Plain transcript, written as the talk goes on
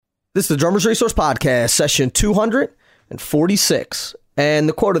This is the Drummers Resource Podcast, session 246. And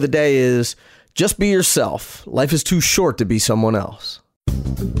the quote of the day is, just be yourself. Life is too short to be someone else.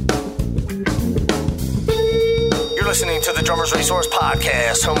 You're listening to the Drummers Resource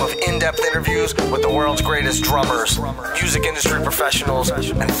Podcast, home of in-depth interviews with the world's greatest drummers, music industry professionals,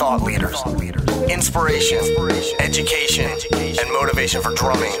 and thought leaders. Inspiration, education, and motivation for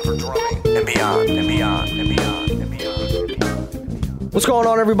drumming, and beyond, and beyond, and beyond, and beyond. What's going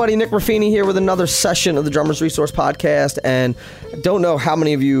on, everybody? Nick Ruffini here with another session of the Drummers Resource Podcast, and I don't know how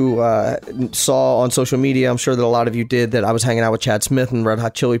many of you saw on social media. I'm sure that a lot of you did that I was hanging out with Chad Smith and Red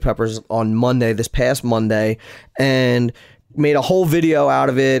Hot Chili Peppers on Monday, this past Monday, and made a whole video out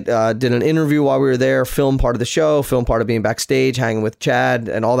of it, did an interview while we were there, filmed part of the show, filmed part of being backstage, hanging with Chad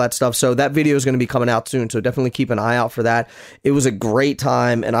and all that stuff. So that video is going to be coming out soon, so definitely keep an eye out for that. It was a great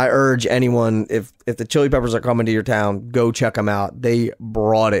time, and I urge anyone, if the Chili Peppers are coming to your town, go check them out. They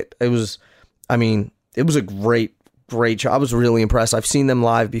brought it. It was a great show. I was really impressed. I've seen them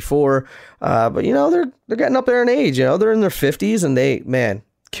live before, but you know, they're getting up there in age. You know, they're in their 50s, and they, man,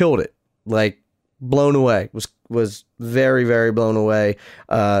 killed it. Like, blown away. Was very, very blown away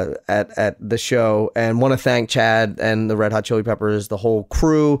at the show, and want to thank Chad and the Red Hot Chili Peppers, the whole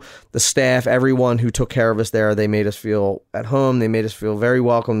crew, the staff, everyone who took care of us there. They made us feel at home. They made us feel very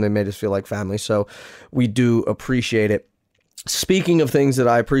welcome. They made us feel like family. So we do appreciate it. Speaking of things that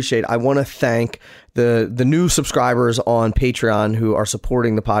I appreciate, I want to thank the new subscribers on Patreon who are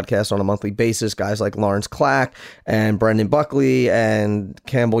supporting the podcast on a monthly basis. Guys like Lawrence Clack and Brendan Buckley and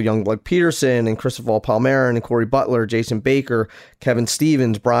Campbell Youngblood Peterson and Christopher Palmer and Corey Butler, Jason Baker, Kevin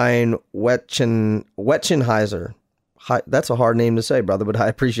Stevens, Brian Wetchenheiser. That's a hard name to say, brother, but I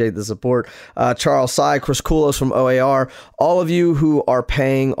appreciate the support. Charles Sy, Chris Koulos from OAR, all of you who are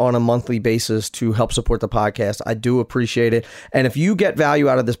paying on a monthly basis to help support the podcast, I do appreciate it. And if you get value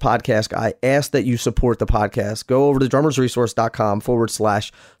out of this podcast, I ask that you support the podcast. Go over to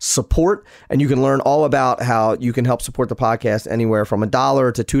drummersresource.com/support, and you can learn all about how you can help support the podcast anywhere from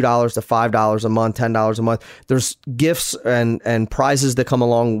 $1 to $2 to $5 a month, $10 a month. There's gifts and prizes that come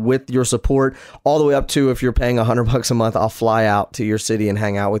along with your support, all the way up to, if you're paying $100 a month, I'll fly out to your city and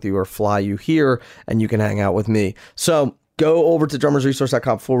hang out with you, or fly you here and you can hang out with me. So go over to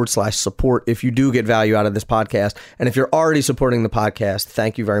drummersresource.com/support if you do get value out of this podcast. And if you're already supporting the podcast,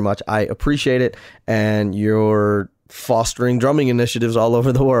 thank you very much. I appreciate it. And you're fostering drumming initiatives all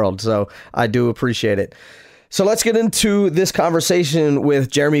over the world. So I do appreciate it. So let's get into this conversation with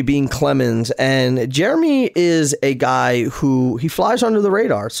Jeremy Bean Clemens. And Jeremy is a guy who, he flies under the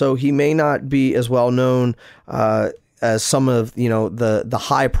radar. So he may not be as well known as some of, you know, the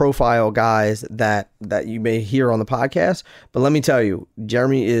high profile guys that you may hear on the podcast. But let me tell you,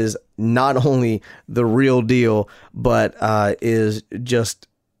 Jeremy is not only the real deal, but is just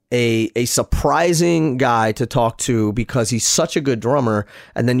a surprising guy to talk to, because he's such a good drummer.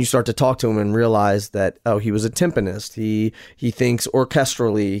 And then you start to talk to him and realize that, oh, he was a timpanist. He thinks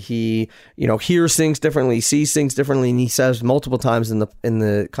orchestrally. He, you know, hears things differently, sees things differently. And he says multiple times in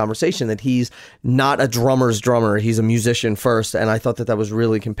the conversation that he's not a drummer's drummer. He's a musician first. And I thought that was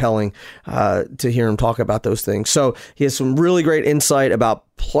really compelling to hear him talk about those things. So he has some really great insight about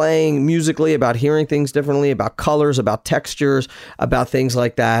playing musically, about hearing things differently, about colors, about textures, about things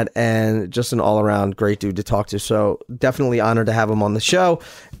like that, and just an all-around great dude to talk to. So definitely honored to have him on the show.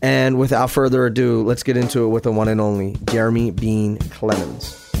 And without further ado, let's get into it with the one and only Jeremy Bean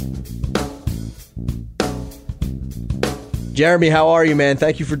Clemens. Jeremy, how are you, man?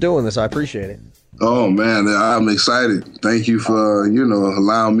 Thank you for doing this. I appreciate it. Oh, man, I'm excited. Thank you for,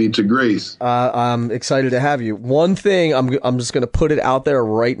 allowing me to grace. I'm excited to have you. One thing, I'm just going to put it out there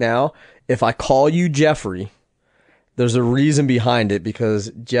right now. If I call you Jeffrey, there's a reason behind it,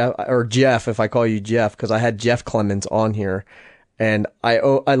 because Jeff, if I call you Jeff, because I had Jeff Clemens on here, and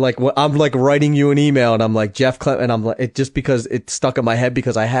I'm like writing you an email, and I'm like, Jeff Clemens, and I'm like, it just because it stuck in my head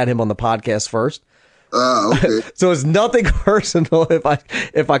because I had him on the podcast first. Okay. So it's nothing personal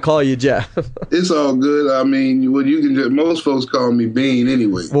if I call you Jeff. It's all good. I mean, most folks call me Bean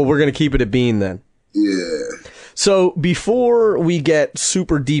anyway. Well, we're gonna keep it a Bean then. Yeah. So before we get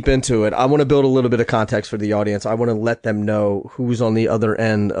super deep into it, I want to build a little bit of context for the audience. I want to let them know who's on the other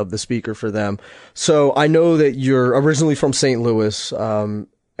end of the speaker for them. So I know that you're originally from St. Louis, and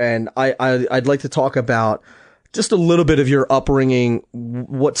I'd like to talk about just a little bit of your upbringing,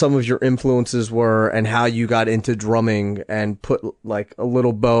 what some of your influences were, and how you got into drumming, and put like a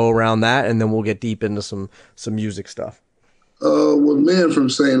little bow around that, and then we'll get deep into some music stuff. Well, being from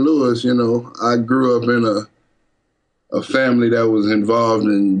St. Louis, I grew up in a family that was involved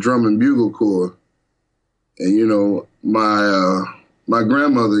in drum and bugle corps. And, my my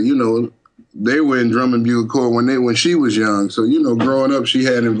grandmother, they were in drum and bugle corps when she was young. So, growing up, she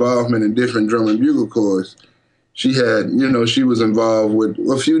had involvement in different drum and bugle corps. She had, she was involved with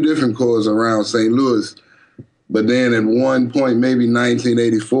a few different corps around St. Louis. But then at one point, maybe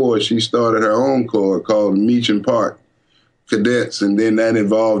 1984, she started her own corps called Meacham Park Cadets. And then that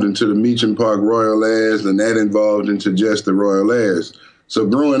evolved into the Meacham Park Royal Airs, and that evolved into just the Royal Airs. So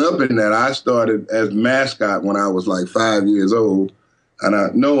growing up in that, I started as mascot when I was like 5 years old. And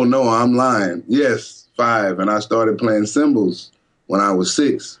I'm lying. Yes, 5. And I started playing cymbals when I was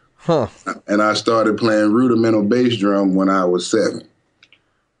 6. Huh. And I started playing rudimental bass drum when I was 7.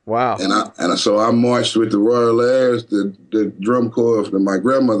 Wow. And so I marched with the Royal Airs, the drum corps that my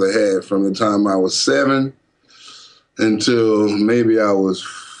grandmother had from the time I was 7 until maybe I was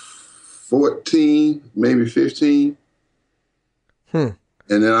 14, maybe 15. And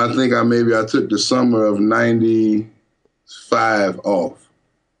then I think I took the summer of 95 off.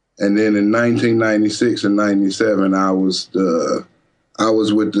 And then in 1996 and 97, I was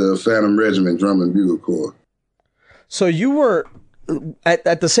with the Phantom Regiment Drum and Bugle Corps. So you were,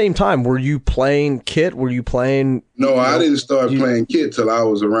 at the same time, were you playing kit? Were you playing? No, I didn't start playing kit till I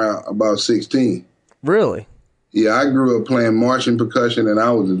was around about 16. Really? Yeah, I grew up playing marching percussion, and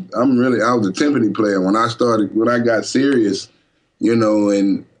I was a timpani player when I got serious, and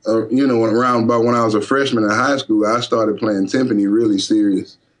around about when I was a freshman in high school, I started playing timpani really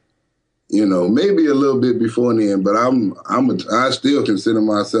serious. Maybe a little bit before then, but I still consider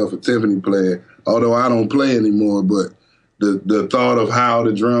myself a timpani player, although I don't play anymore. But the thought of how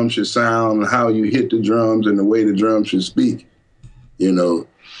the drum should sound, and how you hit the drums, and the way the drum should speak,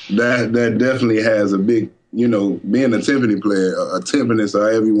 that definitely has a big, being a timpani player, a timpanist, or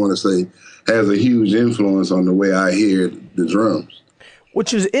however you want to say, has a huge influence on the way I hear the drums.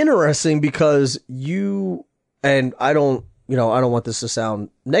 Which is interesting because you, and I don't want this to sound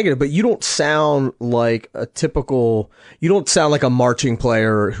negative, but you don't sound like a marching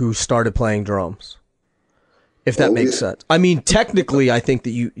player who started playing drums, if that makes sense. I mean, technically, I think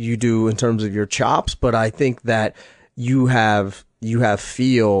that you do in terms of your chops, but I think that you have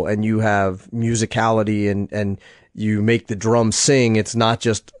feel and you have musicality and you make the drums sing. It's not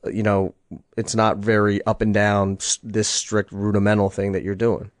just, it's not very up and down, this strict rudimental thing that you're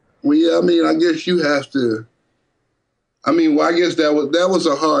doing. Well, yeah, I guess you have to. I guess that was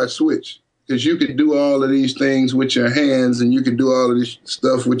a hard switch, because you could do all of these things with your hands, and you could do all of this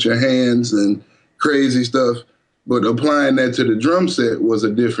stuff with your hands and crazy stuff, but applying that to the drum set was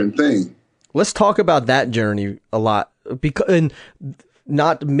a different thing. Let's talk about that journey a lot, because it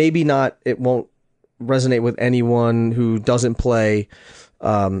won't resonate with anyone who doesn't play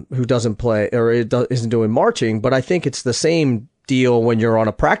or isn't doing marching, but I think it's the same deal when you're on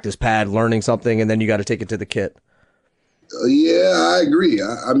a practice pad learning something and then you got to take it to the kit. Yeah, I agree.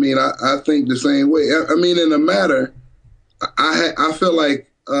 I think the same way. In the matter, I feel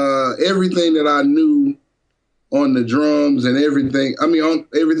like everything that I knew on the drums and everything, on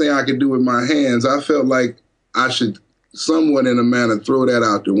everything I could do with my hands, I felt like I should somewhat in a manner throw that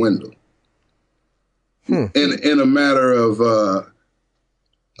out the window. In a matter of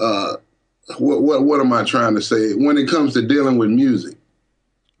what am I trying to say? When it comes to dealing with music.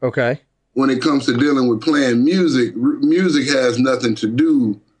 Okay. When it comes to dealing with playing music, music has nothing to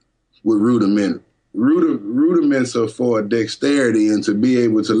do with rudiment. Rudiments are for dexterity and to be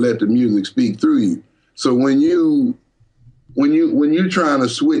able to let the music speak through you. So when you're trying to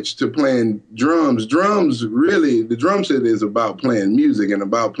switch to playing drums really, the drum set is about playing music and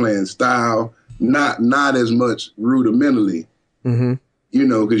about playing style, not as much rudimentally. Mm-hmm.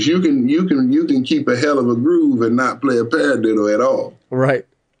 Because you can keep a hell of a groove and not play a paradiddle at all. Right.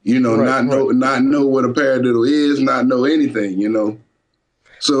 Not know what a paradiddle is, not know anything,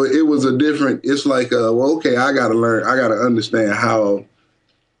 So it was it's like, okay, I got to understand how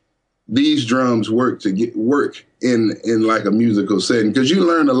these drums work in like a musical setting. Because you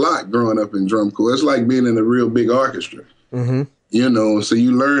learn a lot growing up in drum corps. It's like being in a real big orchestra, mm-hmm. So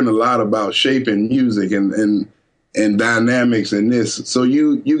you learn a lot about shaping music and dynamics and this. So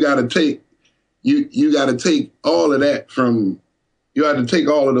you got to take all of that you have to take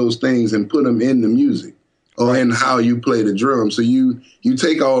all of those things and put them in the music or in how you play the drum. So you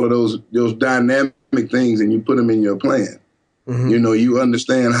take all of those dynamic things and you put them in your playing. Mm-hmm. You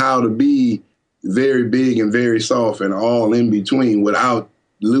understand how to be very big and very soft and all in between without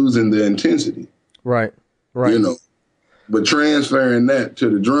losing the intensity. Right. But transferring that to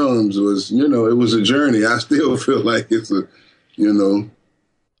the drums was, it was a journey. I still feel like it's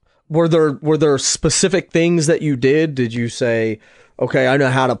Were there specific things that you did? Did you say, okay, I know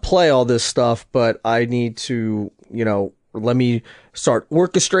how to play all this stuff, but I need to, let me start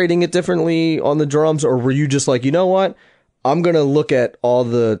orchestrating it differently on the drums, or were you just like, you know what, I'm gonna look at all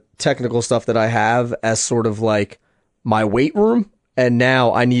the technical stuff that I have as sort of like my weight room, and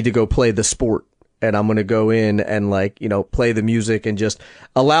now I need to go play the sport, and I'm gonna go in and like, you know, play the music and just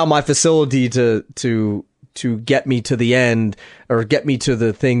allow my facility to get me to the end, or get me to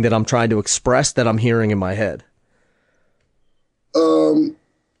the thing that I'm trying to express that I'm hearing in my head?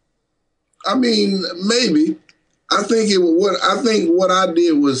 I mean, maybe. I think what I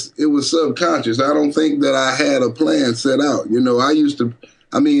did was, it was subconscious. I don't think that I had a plan set out. You know,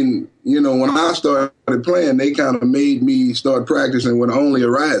 when I started playing, they kind of made me start practicing with only a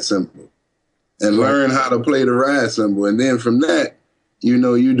ride cymbal and learn how to play the ride cymbal. And then from that, you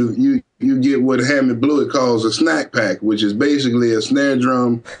know, you get what Hammond Blewett calls a snack pack, which is basically a snare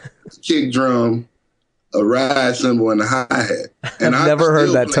drum, kick drum, a ride cymbal, and a hi-hat. And I've never heard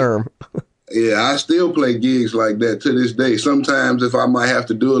that term. Yeah, I still play gigs like that to this day. Sometimes if I might have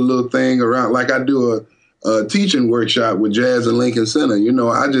to do a little thing around, like I do a teaching workshop with Jazz at Lincoln Center, you know,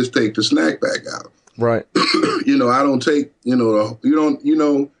 I just take the snack pack out. Right. You know, I don't take,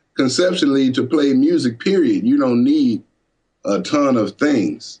 conceptually, to play music, period, you don't need a ton of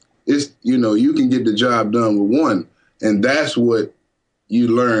things. It's, you know, you can get the job done with one. And that's what you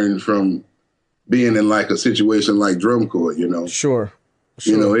learn from being in like a situation like drum corps, you know. Sure.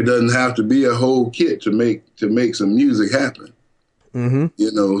 You know, it doesn't have to be a whole kit to make some music happen. Mm-hmm.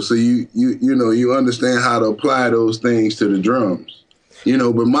 You know, so you understand how to apply those things to the drums. You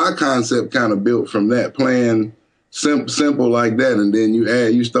know, but my concept kind of built from that, playing simple like that, and then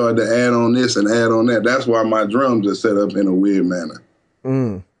you start to add on this and add on that. That's why my drums are set up in a weird manner.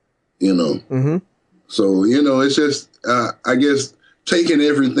 Mm. You know, mm-hmm. So you know, it's just I guess taking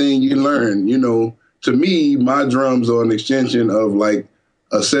everything you learn. You know, to me, my drums are an extension of like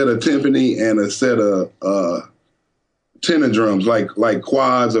a set of timpani and a set of tenor drums, like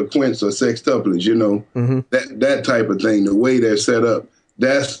quads or quints or sextuplets, you know, mm-hmm. that type of thing, the way they're set up,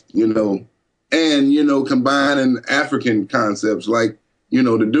 that's, you know, and, you know, combining African concepts, like, you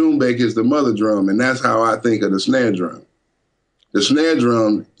know, the doumbek is the mother drum, and that's how I think of the snare drum. The snare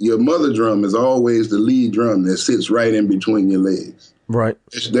drum, your mother drum, is always the lead drum that sits right in between your legs. Right.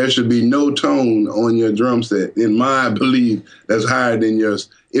 There should be no tone on your drum set, in my belief, that's higher than yours,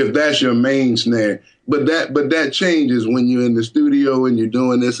 if that's your main snare. But that changes when you're in the studio and you're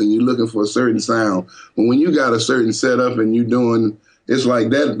doing this and you're looking for a certain sound. But when you got a certain setup and you're doing, it's like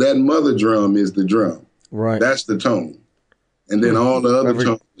that mother drum is the drum. Right. That's the tone. And then all the other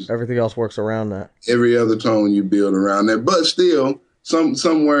tones. Everything else works around that. Every other tone you build around that. But still,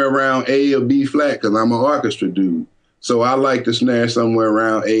 somewhere around A or B flat, because I'm an orchestra dude. So I like the snare somewhere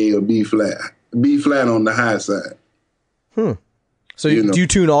around A or B flat. B flat on the high side. So do you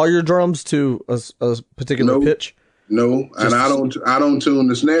tune all your drums to a particular pitch? No, and I don't tune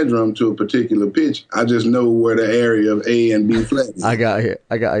the snare drum to a particular pitch. I just know where the area of A and B flat is. I got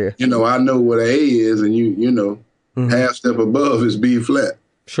you. You know, I know what an A is, and you know, half step above is B flat.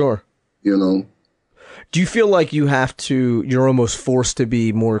 Sure. You know. Do you feel like you're almost forced to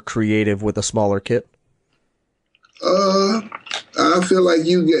be more creative with a smaller kit? I feel like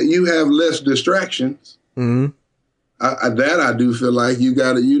you have less distractions. Mm-hmm. I do feel like you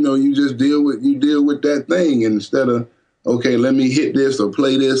got to, you know, you just deal with that thing instead of, okay, let me hit this or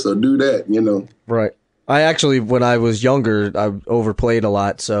play this or do that, you know. Right. I actually, when I was younger, I overplayed a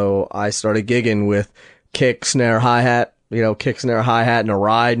lot, so I started gigging with kick, snare, hi-hat, you know, kick, snare, hi-hat, and a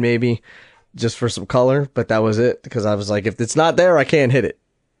ride maybe, just for some color, but that was it, because I was like, if it's not there, I can't hit it.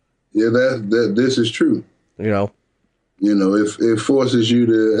 Yeah, this is true. You know? You know, it forces you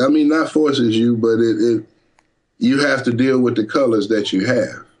to, I mean, not forces you, but you have to deal with the colors that you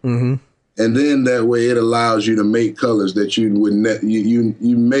have. Mm-hmm. And then that way it allows you to make colors that you wouldn't, you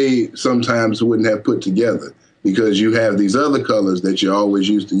may sometimes wouldn't have put together, because you have these other colors that you're always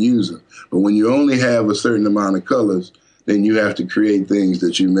used to using. But when you only have a certain amount of colors, then you have to create things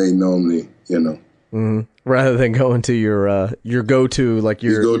that you may normally, you know. Mm-hmm. Rather than going to your go-to, like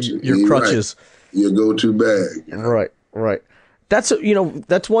your crutches. Right. Your go-to bag. You know? Right. That's, you know,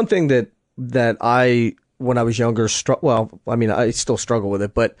 that's one thing that I, when I was younger, I still struggle with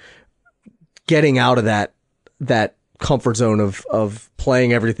it, but getting out of that comfort zone of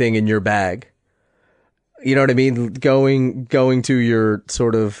playing everything in your bag. You know what I mean? Going to your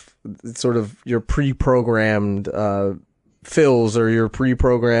sort of your pre-programmed fills or your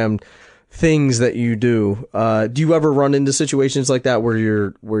pre-programmed things that you do. Do you ever run into situations like that where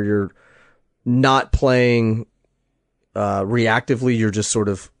you're not playing reactively, you're just sort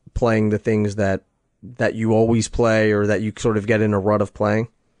of playing the things that you always play, or that you sort of get in a rut of playing?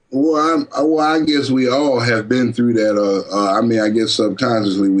 I guess we all have been through that. I mean, I guess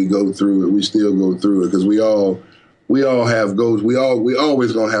subconsciously we go through it. We still go through it because we all have goals. We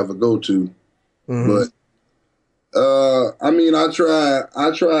always gonna have a go-to. Mm-hmm. But I mean, I try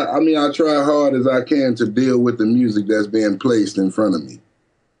hard as I can to deal with the music that's being placed in front of me.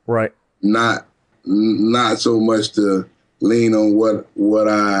 Right. Not so much to lean on what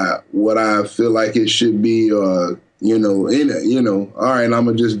I feel like it should be, or all right, I'm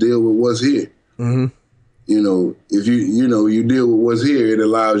gonna just deal with what's here. Mm-hmm. If you deal with what's here, it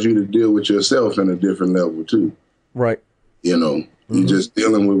allows you to deal with yourself in a different level too. Right. You're just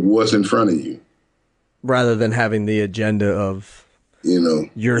dealing with what's in front of you, rather than having the agenda of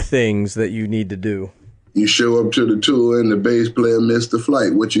your things that you need to do. You show up to the tour and the bass player missed the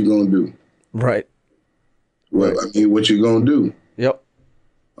flight. What you gonna do? Right. Well, right. I mean, what you gonna do? Yep.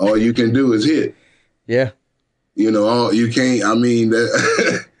 All you can do is hit. Yeah. All you can't. I mean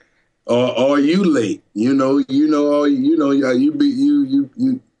that. Or you late?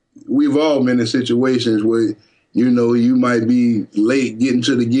 We've all been in situations where you might be late getting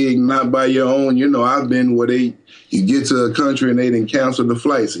to the gig, not by your own. I've been where you get to a country and they didn't cancel the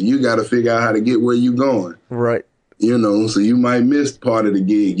flight, so you got to figure out how to get where you going. Right. So you might miss part of the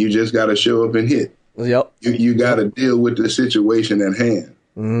gig. You just got to show up and hit. Yep. You got to deal with the situation at hand.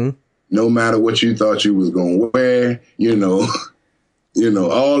 Mm-hmm. No matter what you thought you was going to wear,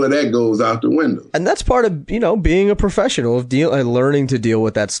 all of that goes out the window. And that's part of, being a professional, of learning to deal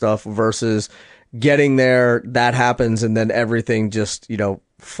with that stuff versus getting there, that happens, and then everything just,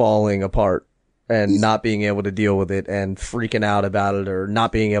 falling apart and not being able to deal with it and freaking out about it, or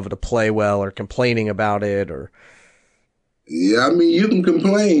not being able to play well, or complaining about it, or... Yeah, I mean, you can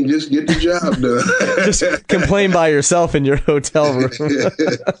complain. Just get the job done. Just complain by yourself in your hotel room.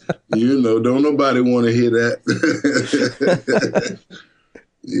 Don't nobody want to hear that.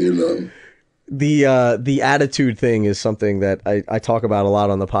 The attitude thing is something that I talk about a lot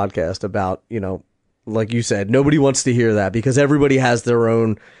on the podcast about, like you said, nobody wants to hear that because everybody has their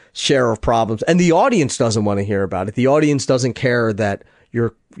own share of problems, and the audience doesn't want to hear about it. The audience doesn't care that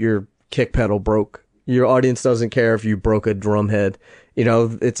your kick pedal broke. Your audience doesn't care if you broke a drum head.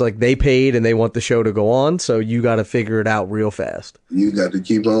 It's like they paid and they want the show to go on, so you got to figure it out real fast. You got to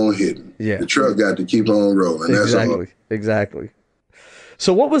keep on hitting. Yeah. The truck got to keep on rolling. Exactly.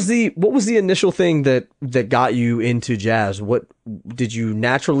 So what was the initial thing that got you into jazz? What did you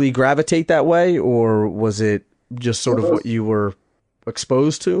naturally gravitate that way, or was it just sort of what you were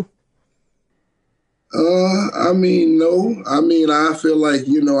exposed to? I mean, no. I mean, I feel like,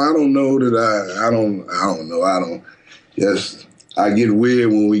 I don't know that I don't know. Yes, I get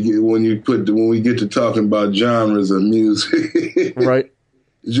weird when we get to talking about genres of music. Right.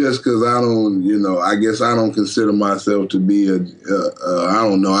 Just because I don't, I guess I don't consider myself to be I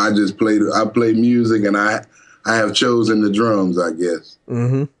don't know. I play music, and I have chosen the drums, I guess.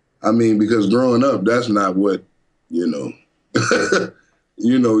 Mm-hmm. I mean, because growing up, that's not what, growing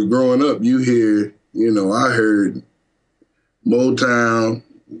up, you hear, I heard Motown,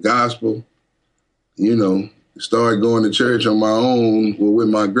 gospel, started going to church on my own, with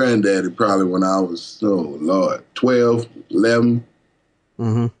my granddaddy probably when I was, 12, 11.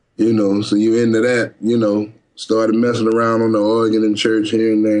 Mm-hmm. So you into that, started messing around on the organ in church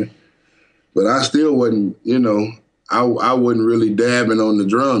here and there. But I still wasn't, I wasn't really dabbing on the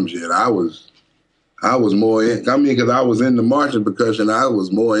drums yet. I was more because I was into marching percussion. I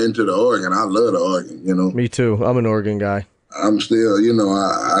was more into the organ. I love the organ, Me too. I'm an organ guy. I'm still,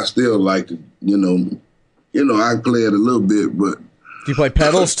 I still like to, I play it a little bit, but. Do you play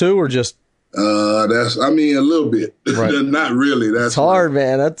pedals too, or just? A little bit. Right. Not really. That's hard,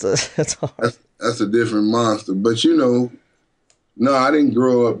 man. That's hard. That's a different monster. But no, I didn't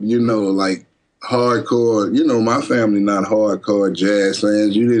grow up, like hardcore. My family not hardcore jazz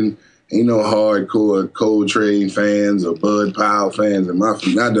fans. Ain't no hardcore Coltrane fans or Bud Powell fans in my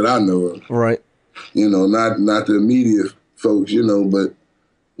family. Not that I know of. Right. Not the immediate folks. But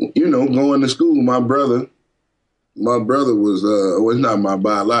going to school, my brother was, well, not my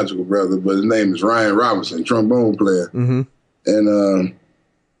biological brother, but his name is Ryan Robinson, trombone player. Mm-hmm. And,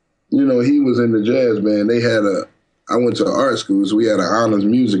 he was in the jazz band. I went to art school, so we had an honors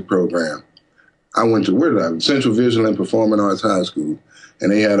music program. I went to, Central Visual and Performing Arts High School,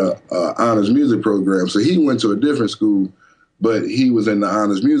 and they had a honors music program. So he went to a different school, but he was in the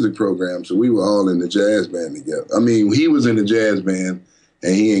honors music program, so we were all in the jazz band together. I mean, he was in the jazz band,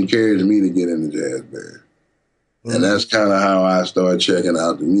 and he encouraged me to get in the jazz band. Mm-hmm. And that's kind of how I started checking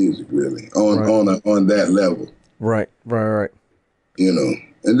out the music, really, on that level. Right.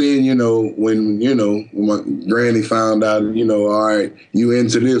 And then, when my granny found out, all right, you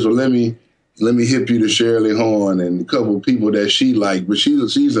into this, well, let me hip you to Shirley Horn and a couple of people that she liked. But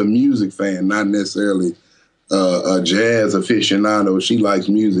she's a music fan, not necessarily a jazz aficionado. She likes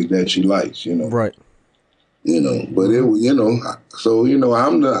music that she likes, Right. But I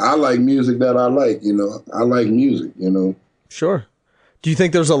like music that I like, I like music, Sure. Do you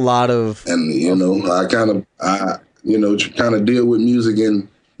think there's a lot of, and, I kind of deal with music and,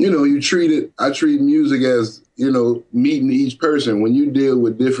 I treat music as, meeting each person. When you deal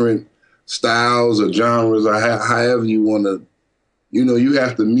with different styles or genres or however you want to, you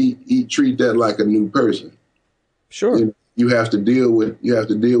have to treat that like a new person. Sure. You have to deal with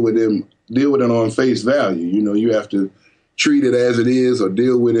them on face value. You have to treat it as it is or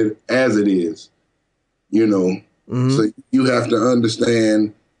deal with it as it is, So you have to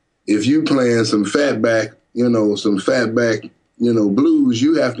understand if you playing some fatback, blues,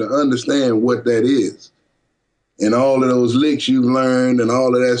 you have to understand what that is. And all of those licks you've learned and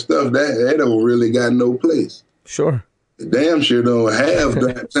all of that stuff, that don't really got no place. Sure. Damn sure don't have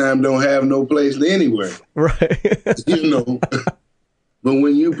no place anywhere. Right. But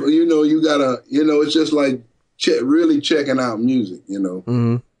when you gotta, it's just like really checking out music,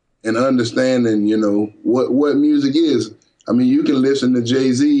 and understanding, what music is. I mean, you can listen to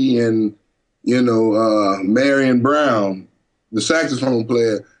Jay-Z and, Marion Brown, the saxophone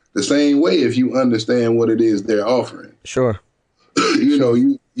player, the same way if you understand what it is they're offering. Sure.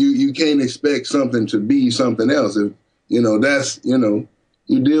 You can't expect something to be something else. If, that's, you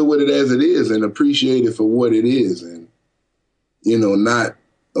deal with it as it is and appreciate it for what it is. And, not,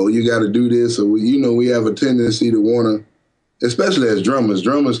 oh, you got to do this. Or, we have a tendency to want to, especially as drummers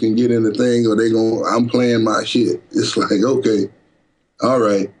can get in the thing or I'm playing my shit. It's like, okay, all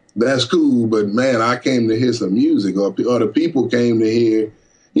right, that's cool. But man, I came to hear some music or the people came to hear,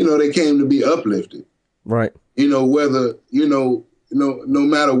 they came to be uplifted. Right. Whether, no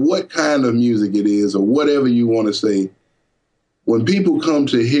matter what kind of music it is or whatever you want to say, when people come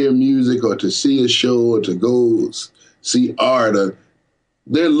to hear music or to see a show or to go see art,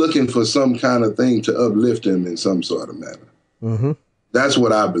 they're looking for some kind of thing to uplift them in some sort of manner. Mm-hmm. That's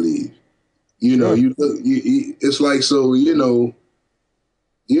what I believe. It's like, so,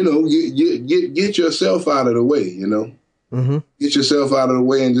 get yourself out of the way, Mm-hmm. Get yourself out of the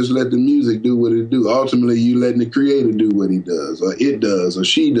way and just let the music do what it do. Ultimately, you letting the creator do what he does, or it does, or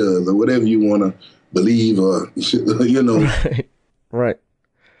she does, or whatever you want to believe, or Right.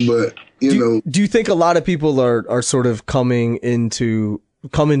 But do you think a lot of people are sort of come into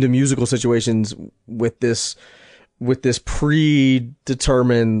musical situations with this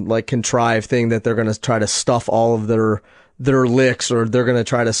predetermined, like, contrived thing that they're going to try to stuff all of their licks, or they're going to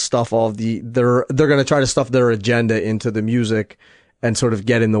try to stuff they're going to try to stuff their agenda into the music and sort of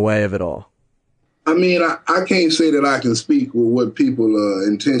get in the way of it all? I mean, I can't say that I can speak with what people are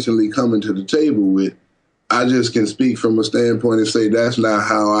intentionally coming to the table with. I just can speak from a standpoint and say that's not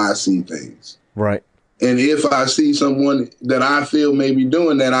how I see things. Right. And if I see someone that I feel may be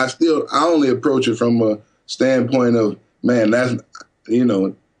doing that, I only approach it from a standpoint of, man, that's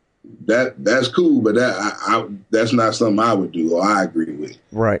cool, but that's not something I would do or I agree with.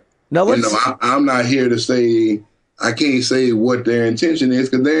 Right. Now I'm not here to say, I can't say what their intention is,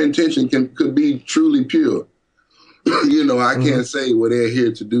 because their intention could be truly pure. I can't say, well, they're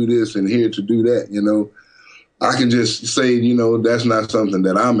here to do this and here to do that. I can just say, that's not something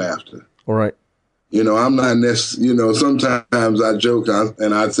that I'm after. All right. I'm not necessarily, sometimes I joke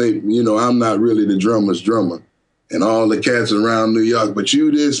and I say, I'm not really the drummer's drummer and all the cats around New York, but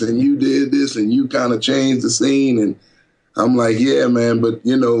you this and you did this and you kind of changed the scene. And I'm like, yeah, man, but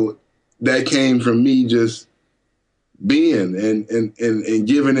that came from me just being and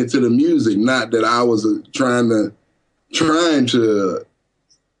giving it to the music. Not that I was trying to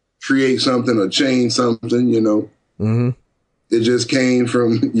create something or change something, Mm-hmm. It just came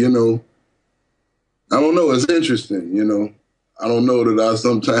from, I don't know. It's interesting, I don't know that I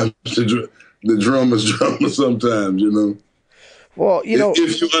sometimes the drummer's drummer sometimes, Well,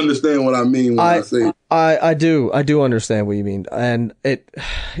 if you understand what I mean when I say, I do understand what you mean, and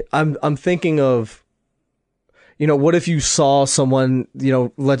I'm thinking of, what if you saw someone,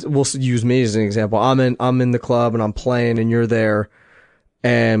 we'll use me as an example. I'm in the club and I'm playing and you're there,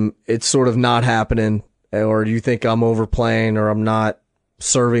 and it's sort of not happening, or you think I'm overplaying or I'm not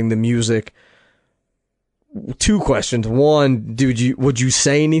serving the music. Two questions. One, would you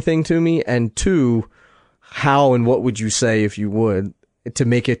say anything to me? And two, how and what would you say if you would, to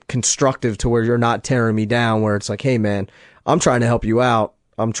make it constructive to where you're not tearing me down, where it's like, hey man, I'm trying to help you out.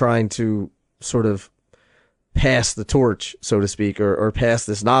 I'm trying to sort of pass the torch, so to speak, or pass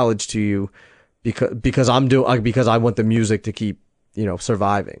this knowledge to you because I want the music to keep,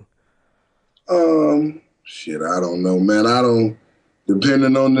 surviving? Shit, I don't know, man. I don't.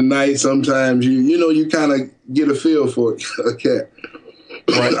 Depending on the night, sometimes you kind of get a feel for a cat.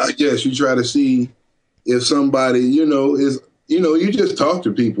 Right. I guess you try to see if somebody, is, you just talk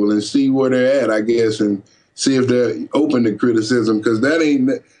to people and see where they're at, I guess, and see if they're open to criticism, because that ain't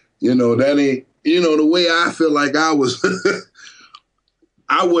the way I feel like I was.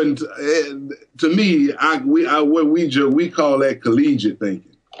 I wouldn't. To me, we call that collegiate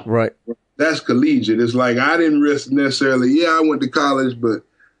thinking. Right. That's collegiate. It's like I didn't necessarily. Yeah, I went to college, but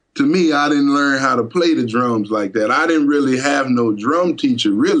to me, I didn't learn how to play the drums like that. I didn't really have no drum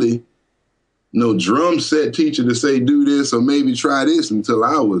teacher, really, no drum set teacher to say do this or maybe try this until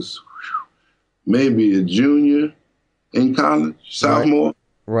I was maybe a junior in college, sophomore.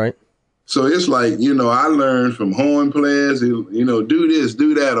 Right. So it's like, I learned from horn players, do this,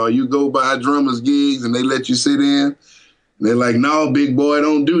 do that, or you go by drummers' gigs and they let you sit in. And they're like, no, big boy,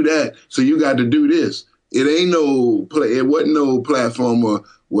 don't do that. So you got to do this. It ain't it wasn't no platform or,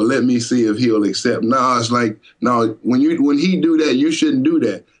 well, let me see if he'll accept. No, it's like, no, when he do that, you shouldn't do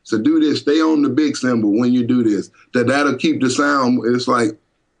that. So do this, stay on the big cymbal when you do this. That'll keep the sound. It's like,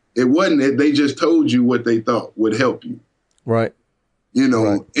 it wasn't it. They just told you what they thought would help you. Right.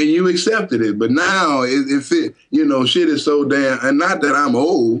 Right. And you accepted it. But now shit is so damn, and not that I'm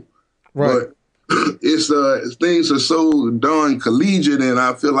old, right. But it's things are so darn collegiate, and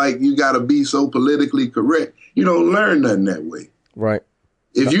I feel like you got to be so politically correct. You don't learn nothing that way. Right.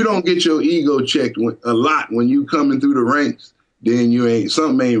 If you don't get your ego checked a lot when you coming through the ranks, then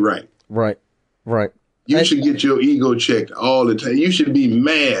something ain't right. Right. Right. You should get your ego checked all the time. You should be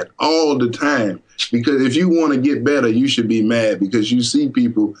mad all the time, because if you want to get better, you should be mad because you see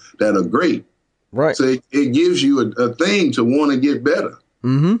people that are great. Right. So it gives you a thing to want to get better.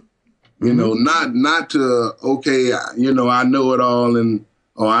 Mm-hmm. Not to, okay, I know it all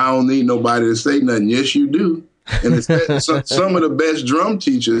or I don't need nobody to say nothing. Yes, you do. And some of the best drum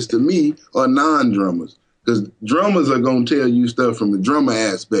teachers to me are non-drummers, because drummers are going to tell you stuff from the drummer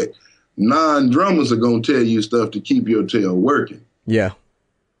aspect. Non-drummers are going to tell you stuff to keep your tail working. Yeah.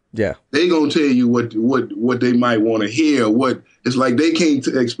 Yeah. They going to tell you what they might want to hear. It's like they can't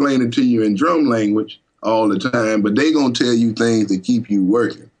explain it to you in drum language all the time, but they going to tell you things to keep you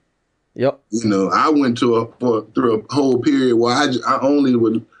working. Yep. I went through a whole period where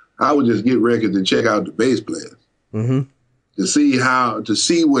I would just get records and check out the bass players. Mm-hmm. to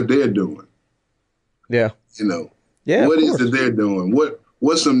see what they're doing. Yeah. Yeah. What is it they're doing?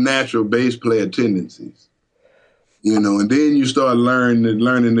 What's some natural bass player tendencies? And then you start learning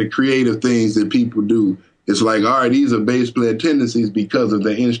the creative things that people do. It's like, all right, these are bass player tendencies because of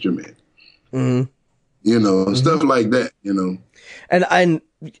the instrument. Mm-hmm. Stuff like that.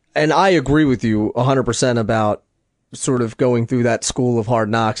 And I agree with you 100% about sort of going through that school of hard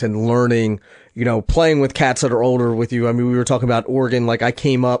knocks and learning, playing with cats that are older with you. I mean, we were talking about Oregon. Like, I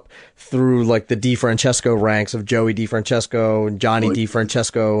came up through like the DeFrancesco ranks of Joey DeFrancesco and Johnny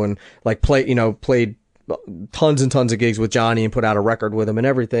DeFrancesco, and like played tons and tons of gigs with Johnny and put out a record with him and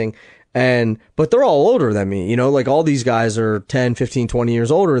everything. But they're all older than me, like all these guys are 10, 15, 20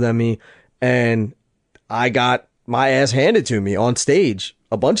 years older than me. And I got my ass handed to me on stage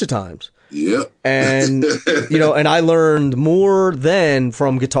a bunch of times. Yeah. And, and I learned more then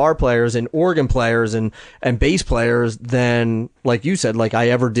from guitar players and organ players and bass players than, like you said, like I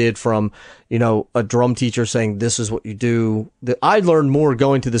ever did from, a drum teacher saying, this is what you do. I learned more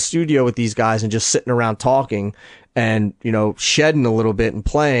going to the studio with these guys and just sitting around talking and, shedding a little bit and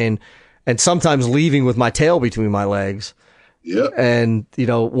playing, and sometimes leaving with my tail between my legs. Yeah. And,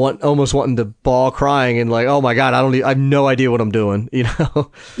 almost wanting to bawl crying and like, oh my God, I have no idea what I'm doing, Yeah,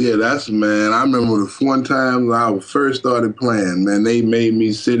 man. I remember the one time when I first started playing, man, they made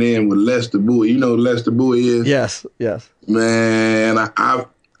me sit in with Lester Bowie. You know who Lester Bowie is? Yes. Man,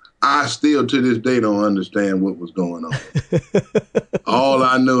 I still to this day don't understand what was going on. All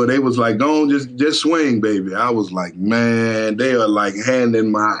I know, they was like, go on, just swing, baby. I was like, man, they are like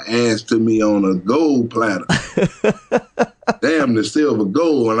handing my ass to me on a gold platter. Damn, the silver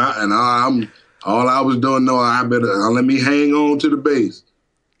gold. And I'm all I was doing, I better let me hang on to the bass.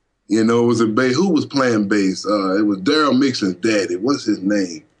 It was a bass. Who was playing bass? It was Daryl Mixon's daddy. What's his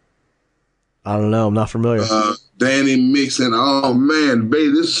name? I don't know. I'm not familiar. Danny Mixon. Oh man,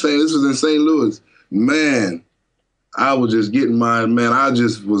 bass. This is in St. Louis. Man, I was just getting I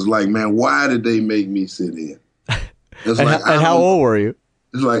just was like, man, why did they make me sit in? And how old were you?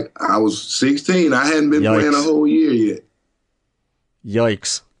 It's like I was 16. I hadn't been playing a whole year yet.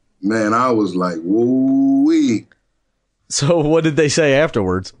 Yikes. Man, I was like, whoa. wee. So what did they say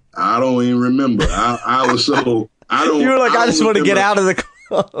afterwards? I don't even remember. I was so I don't. You were like, I just want to get out of the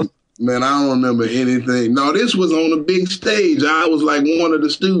club. Man, I don't remember anything. No, this was on a big stage. I was like one of the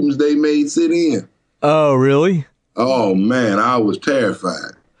students they made sit in. Oh, really? Oh man, I was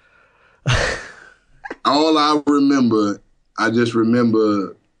terrified. All I remember, I just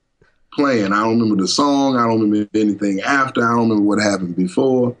remember playing. I don't remember the song. I don't remember anything after. I don't remember what happened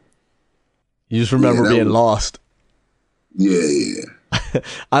before. You just remember being lost. Yeah.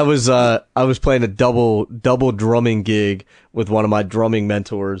 I was playing a double drumming gig with one of my drumming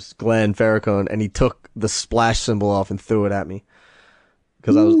mentors, Glenn Farrakhan, and he took the splash cymbal off and threw it at me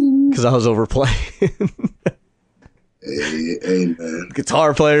because I was overplaying. Hey, man.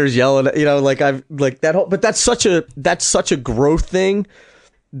 Guitar players yelling, but that's such a growth thing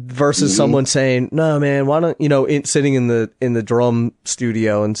versus someone saying, "No, man, why don't sitting in the drum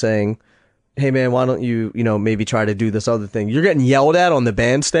studio and saying, hey man, why don't you, maybe try to do this other thing?" You're getting yelled at on the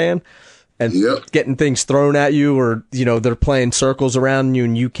bandstand and getting things thrown at you, or, they're playing circles around you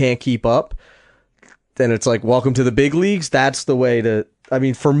and you can't keep up. Then it's like, welcome to the big leagues. That's the way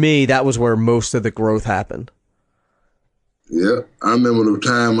for me, that was where most of the growth happened. Yeah. I remember the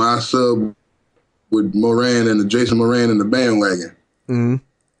time I subbed with Jason Moran in the Bandwagon. Mm-hmm.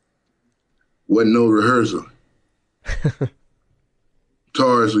 Wasn't no rehearsal.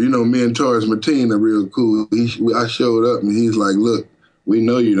 Taurus, me and Taurus Martin are real cool. I showed up and he's like, "Look, we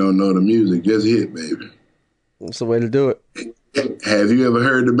know you don't know the music. Just hit, baby." That's the way to do it. Have you ever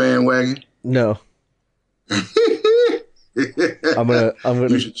heard the Bandwagon? No. I'm gonna.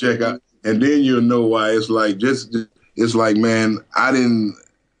 You should check out, and then you'll know why. It's like it's like, man,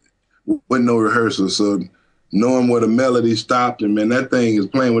 wasn't no rehearsal, so knowing where the melody stopped, and man, that thing is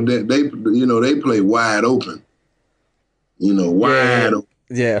playing with that. They play wide open. Wide open.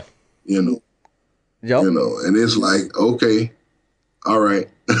 Yeah. Yep. And it's like, okay, all right.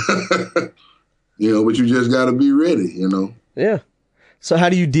 But you just got to be ready, Yeah. So how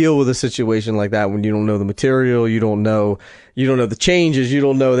do you deal with a situation like that when you don't know the material, you don't know the changes, you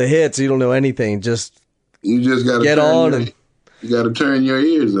don't know the hits, you don't know anything? You just got to get on and you got to turn your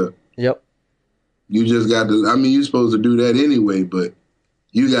ears up. Yep. You just got to, you're supposed to do that anyway, but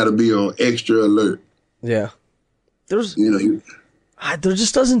you got to be on extra alert. Yeah. There just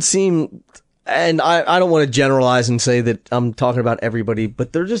doesn't seem, and I don't want to generalize and say that I'm talking about everybody,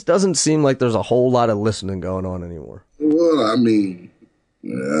 but there just doesn't seem like there's a whole lot of listening going on anymore. Well, I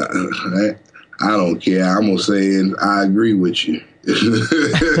don't care. I'm going to say, and I agree with you. There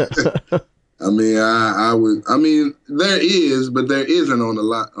is, but there isn't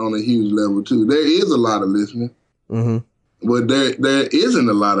on a huge level too. There is a lot of listening, but there isn't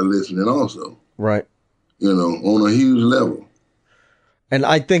a lot of listening also. Right. On a huge level. And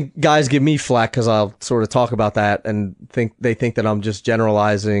I think guys give me flack because I'll sort of talk about that and think that I'm just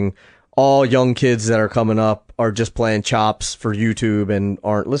generalizing. All young kids that are coming up are just playing chops for YouTube and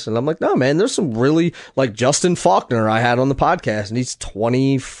aren't listening. I'm like, no, man, there's some really, like Justin Faulkner I had on the podcast, and he's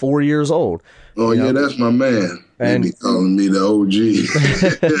 24 years old. Oh, yeah, that's my man. And he calling me the OG.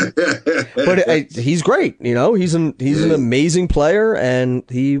 But he's great. He's an amazing player, and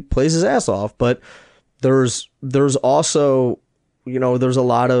he plays his ass off. But there's also, there's a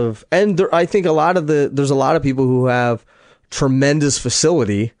lot of, I think there's a lot of people who have tremendous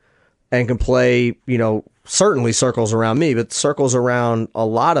facility and can play, certainly circles around me, but circles around a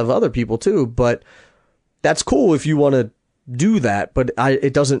lot of other people too. But that's cool if you want to do that, but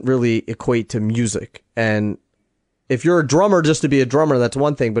it doesn't really equate to music. And if you're a drummer just to be a drummer, that's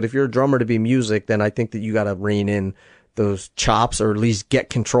one thing. But if you're a drummer to be music, then I think that you got to rein in those chops, or at least get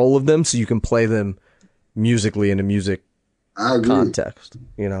control of them so you can play them musically in a music context,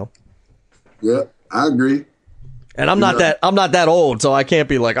 Yeah, I agree. And I'm not that old, so I can't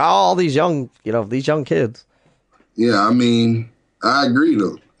be like, all these young kids. Yeah, I agree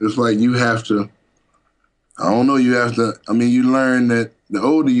though. It's like you have to, you learn that the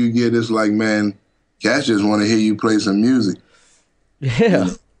older you get, it's like, man, cats just want to hear you play some music. Yeah.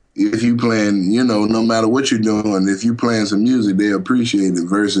 If you playing, no matter what you're doing, if you playing some music, they appreciate it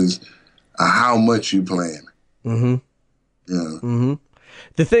versus how much you playing. Mm-hmm. Yeah. Mm-hmm.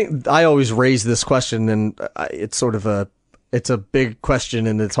 The thing, I always raise this question, and it's a big question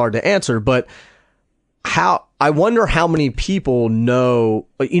and it's hard to answer, but I wonder how many people know,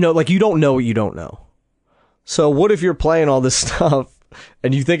 like you don't know what you don't know. So what if you're playing all this stuff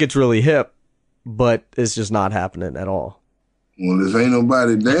and you think it's really hip, but it's just not happening at all? Well, if ain't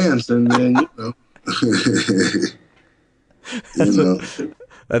nobody dancing, then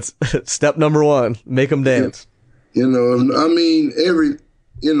That's step number one. Make them dance. I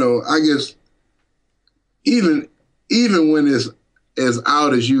guess even when it's as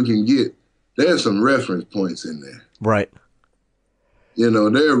out as you can get, there's some reference points in there. Right. You know,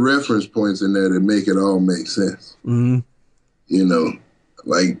 there are reference points in there that make it all make sense. Mm-hmm. You know,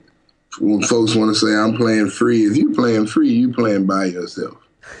 like when folks want to say, I'm playing free. If you playing free, you playing by yourself.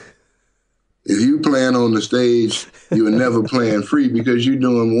 If you playing on the stage, you're never playing free because you're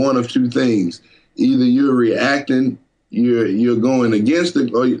doing one of two things. Either you're reacting, you're going against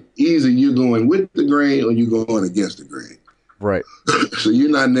it, or either you're going with the grain or you're going against the grain. Right. So you're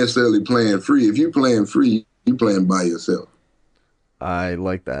not necessarily playing free. If you're playing free, you're playing by yourself. I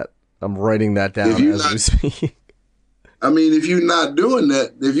like that. I'm writing that down as we speak. I mean, if you're not doing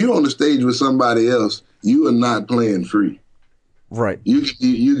that, if you're on the stage with somebody else, you are not playing free. Right.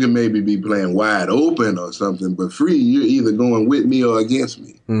 You can maybe be playing wide open or something, but free, you're either going with me or against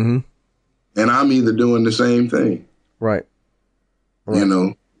me. Mm-hmm. And I'm either doing the same thing. Right. You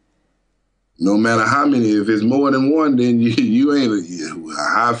know, no matter how many, if it's more than one, then you ain't,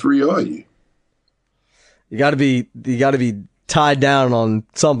 how free are you? You got to be tied down on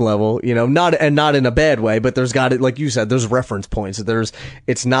some level, you know, not in a bad way, but there's got to, like you said, there's reference points.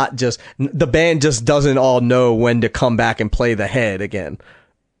 It's not just, the band just doesn't all know when to come back and play the head again.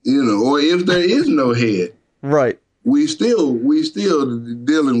 You know, or if there is no head. Right. We still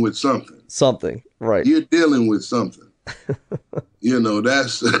dealing with something. Something, right. You're dealing with something. You know,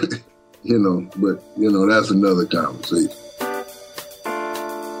 that's, you know, but, you know, that's another conversation.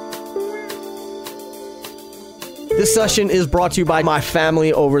 This session is brought to you by my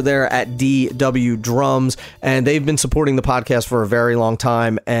family over there at DW Drums, and they've been supporting the podcast for a very long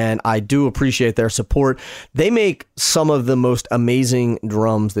time, and I do appreciate their support. They make some of the most amazing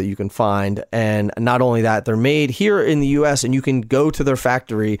drums that you can find, and not only that, they're made here in the U.S., and you can go to their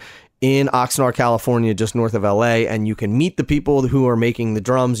factory in Oxnard, California, just north of LA, and you can meet the people who are making the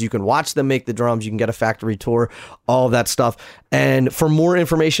drums. You can watch them make the drums. You can get a factory tour, all of that stuff. And for more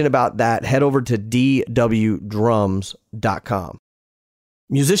information about that, head over to dwdrums.com.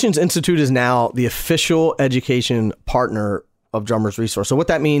 Musicians Institute is now the official education partner of Drummers Resource. So what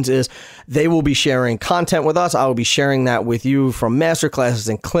that means is they will be sharing content with us. I will be sharing that with you, from masterclasses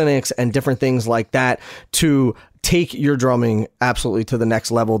and clinics and different things like that, to take your drumming absolutely to the next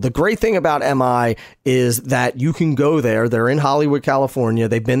level. The great thing about MI is that you can go there. They're in Hollywood, California.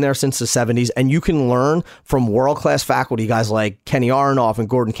 They've been there since the 70s, and you can learn from world-class faculty, guys like Kenny Aronoff and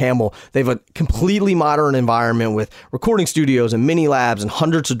Gordon Campbell. They have a completely modern environment with recording studios and mini labs and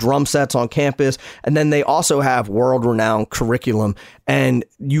hundreds of drum sets on campus. And then they also have world-renowned curriculum. And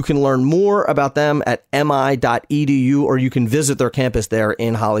you can learn more about them at mi.edu, or you can visit their campus there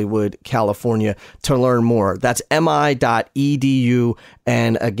in Hollywood, California to learn more. That's mi.edu.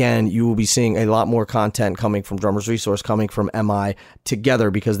 And again, you will be seeing a lot more content coming from Drummers Resource, coming from MI together,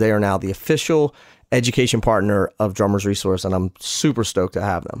 because they are now the official education partner of Drummers Resource, and I'm super stoked to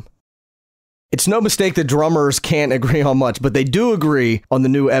have them. It's no mistake that drummers can't agree on much, but they do agree on the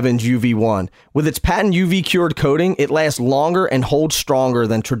new Evans UV1. With its patent UV cured coating, it lasts longer and holds stronger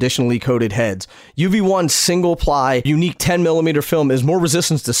than traditionally coated heads. UV1's single ply, unique 10mm film is more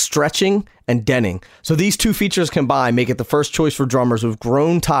resistant to stretching and denting. So these two features combined make it the first choice for drummers who've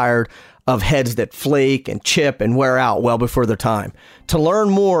grown tired of heads that flake and chip and wear out well before their time. To learn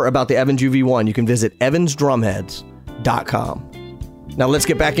more about the Evans UV1, you can visit evansdrumheads.com. Now let's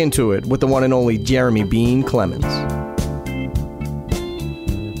get back into it with the one and only Jeremy Bean Clemens.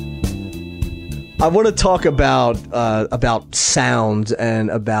 I want to talk about sounds and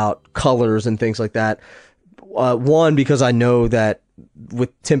about colors and things like that. One, because I know that with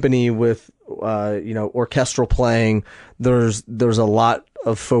timpani, with orchestral playing, there's a lot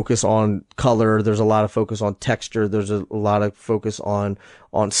of focus on color. There's a lot of focus on texture. There's a lot of focus on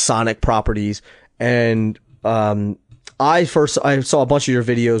sonic properties. And I saw a bunch of your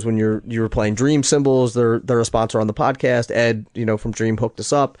videos when you were playing Dream cymbals. They're a sponsor on the podcast. Ed, from Dream hooked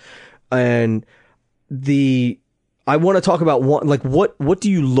us up, and I want to talk about what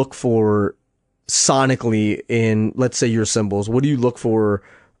do you look for sonically in, let's say, your cymbals? What do you look for,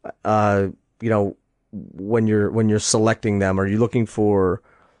 when you're selecting them? Are you looking for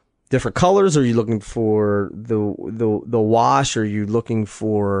different colors? Are you looking for the wash? Are you looking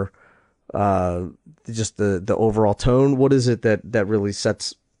for just the overall tone? What is it that really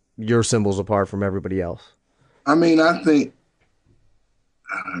sets your cymbals apart from everybody else? I mean, I think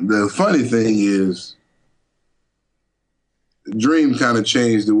the funny thing is Dream kind of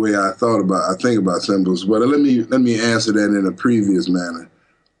changed the way I think about cymbals, but let me answer that in a previous manner.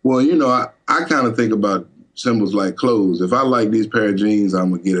 Well, I kind of think about cymbals like clothes. If I like these pair of jeans,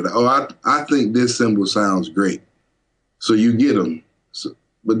 I'm gonna get it. Oh, I think this cymbal sounds great, so you get them.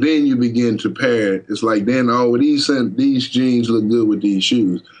 but then you begin to pair it. It's like, then, oh, these jeans look good with these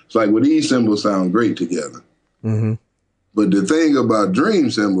shoes. It's like, well, these symbols sound great together. Mm-hmm. But the thing about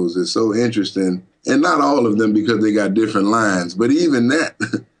dream symbols is so interesting, and not all of them because they got different lines, but even that,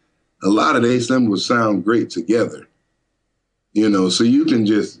 a lot of these symbols sound great together. You know, so you can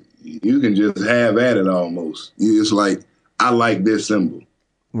just have at it almost. It's like, I like this symbol.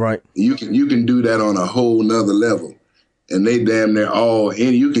 Right. You can do that on a whole nother level. And they damn near all,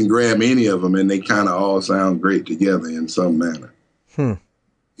 and you can grab any of them and they kind of all sound great together in some manner.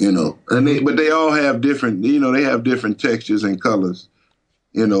 You know, but they all have different, you know, they have different textures and colors,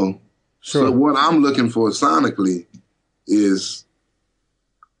 you know. Sure. So what I'm looking for sonically is,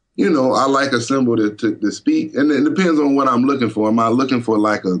 you know, I like a symbol to speak, and it depends on what I'm looking for. Am I looking for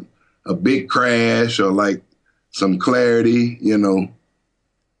like a big crash or like some clarity, you know?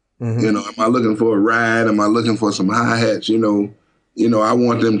 Mm-hmm. You know, am I looking for a ride? Am I looking for some hi-hats? You know, I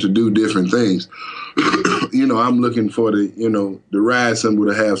want them to do different things. You know, I'm looking for the ride symbol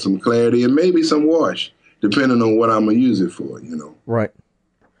to have some clarity and maybe some wash, depending on what I'm going to use it for, you know. Right.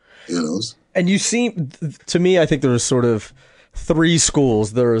 You know. And you seem, to me, I think there's sort of three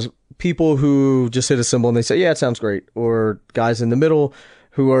schools. There's people who just hit a symbol and they say, yeah, it sounds great. Or guys in the middle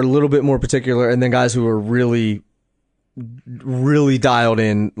who are a little bit more particular, and then guys who are really dialed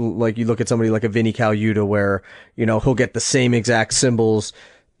in. Like you look at somebody like a Vinny Colaiuta, where, you know, he'll get the same exact symbols,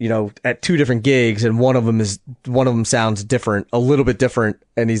 you know, at two different gigs, and one of them sounds different, a little bit different,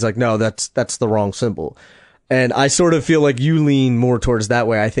 and he's like, no, that's the wrong symbol. And I sort of feel like you lean more towards that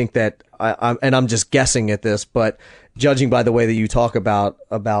way. I think that I'm just guessing at this, but judging by the way that you talk about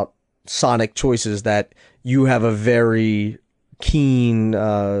sonic choices, that you have a very keen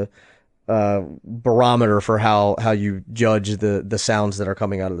barometer for how you judge the sounds that are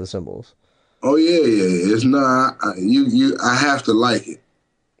coming out of the symbols. Oh yeah. It's not I have to like it.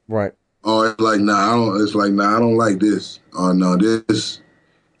 Right. Or it's like, I don't like this. Or no, this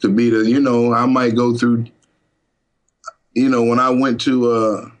to be the, you know, I might go through, you know, when I went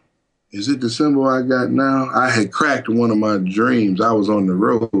to is it the symbol I got now? I had cracked one of my dreams. I was on the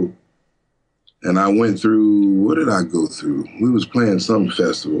road and I went through, what did I go through? We was playing some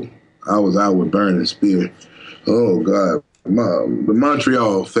festival. I was out with Burning Spear. Oh, God. The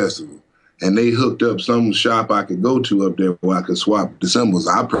Montreal Festival. And they hooked up some shop I could go to up there where I could swap the symbols.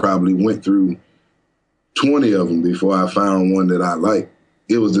 I probably went through 20 of them before I found one that I liked.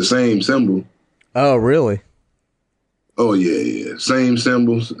 It was the same symbol. Oh, really? Oh, yeah. Same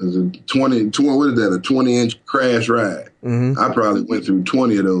symbols. As a 20, what is that, a 20-inch crash ride. Mm-hmm. I probably went through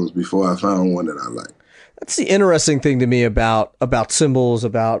 20 of those before I found one that I liked. That's the interesting thing to me about cymbals,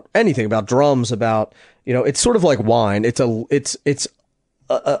 about anything, about drums, about, you know, it's sort of like wine. It's a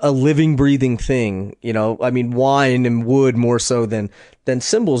living, breathing thing, you know. I mean, wine and wood more so than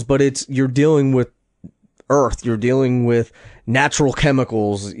cymbals, but you're dealing with earth, you're dealing with natural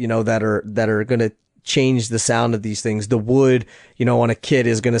chemicals, you know, that are going to change the sound of these things. The wood, you know, on a kit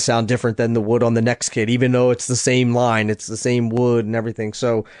is going to sound different than the wood on the next kit, even though it's the same line, it's the same wood and everything.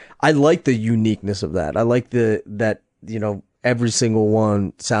 So I like the uniqueness of that. I like that, you know, every single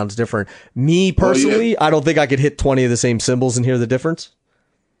one sounds different. Me personally, I don't think I could hit 20 of the same cymbals and hear the difference.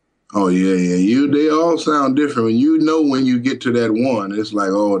 Oh yeah. They all sound different. When you get to that one, it's like,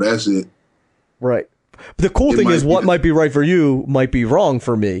 oh, that's it. Right. But the cool thing is, what might be right for you might be wrong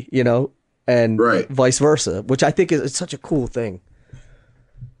for me, you know, and vice versa, which I think is such a cool thing.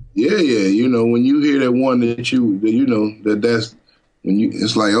 Yeah. You know, when you hear that one that you know, that's when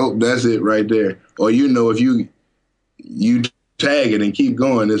it's like, oh, that's it right there. Or, you know, if you tag it and keep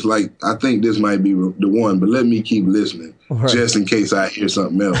going, it's like, I think this might be the one, but let me keep listening just in case I hear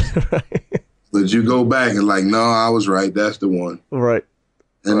something else. Right. But you go back and like, no, I was right. That's the one. Right.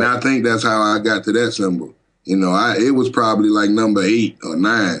 And I think that's how I got to that symbol. You know, it was probably like number 8 or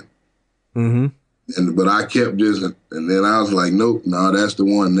 9. Mm-hmm. But I kept and then I was like, nope, no, that's the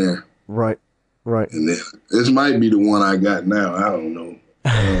one there. Right. And then this might be the one I got now. I don't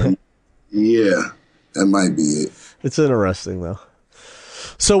know. Yeah, that might be it. It's interesting though.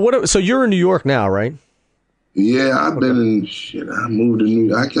 So you're in New York now, right? Yeah, I've been I moved to New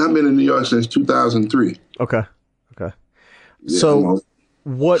York. I've been in New York since 2003. Okay. Yeah, So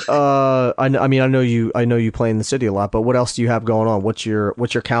what I mean, I know you play in the city a lot, but what else do you have going on? What's your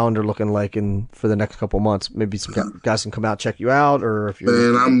calendar looking like for the next couple of months? Maybe some guys can come out, check you out, or if you're...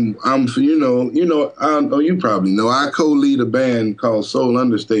 Man, I'm you probably know, I co-lead a band called Soul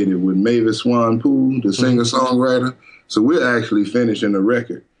Understated with Mavis Swan Poole, the singer-songwriter. So we're actually finishing a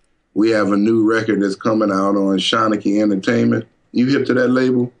record. We have a new record that's coming out on Shawnee Entertainment. You hip to that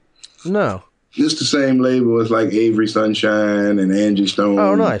label? No. Just the same label as like Avery Sunshine and Angie Stone.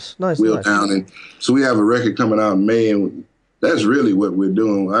 Oh, nice. Will Downing. So we have a record coming out in May, and that's really what we're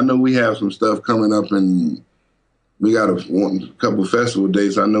doing. I know we have some stuff coming up, and we got a couple festival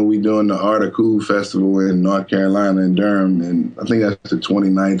dates. I know we're doing the Art of Cool Festival in North Carolina and Durham, and I think that's the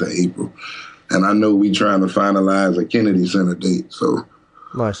 29th of April. And I know we trying to finalize a Kennedy Center date. So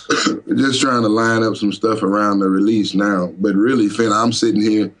nice. Just trying to line up some stuff around the release now. But really, Finn, I'm sitting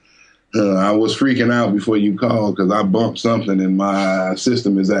here. I was freaking out before you called because I bumped something and my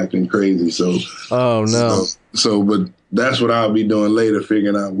system is acting crazy. So, oh no. But that's what I'll be doing later,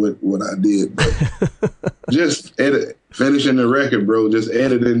 figuring out what I did. But just finishing the record, bro. Just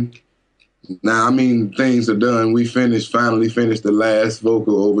editing. Now, I mean, things are done. We finally finished the last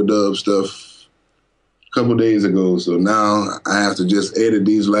vocal overdub stuff a couple days ago. So now I have to just edit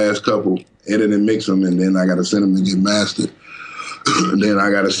these last couple, edit and mix them, and then I got to send them to get mastered. Then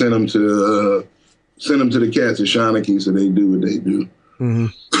I got to send them to the cats at Shawnee so they do what they do.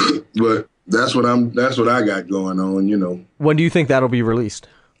 Mm-hmm. But that's what I got going on, you know. When do you think that'll be released?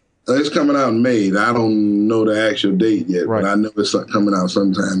 It's coming out in May. I don't know the actual date yet, right. But I know it's coming out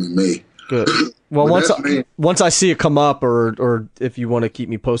sometime in May. Good. Well, once I see it come up, or if you want to keep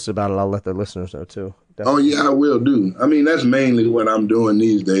me posted about it, I'll let the listeners know too. Definitely. Oh yeah, I will do. I mean, that's mainly what I'm doing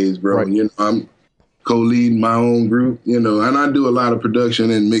these days, bro. Right. You know, I'm co-leading my own group, you know, and I do a lot of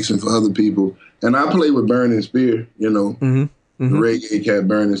production and mixing for other people. And I play with Burning Spear, you know, the reggae cat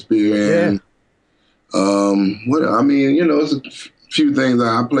Burning Spear. And I mean, you know, it's a few things.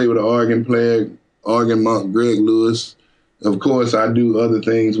 I play with an organ player, organ monk Greg Lewis. Of course, I do other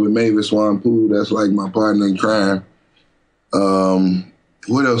things with Mavis Swampoo. That's like my partner in crime.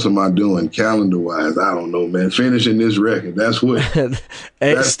 What else am I doing calendar-wise? I don't know, man. Finishing this record. That's what.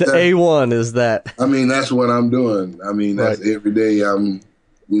 A1 is that. I mean, that's what I'm doing. I mean, that's right. Every day I'm,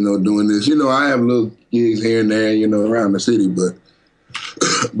 you know, doing this. You know, I have little gigs here and there, you know, around the city,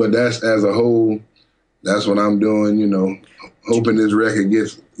 but that's as a whole, that's what I'm doing, you know, hoping this record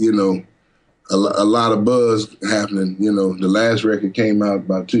gets, you know, a lot of buzz happening. You know, the last record came out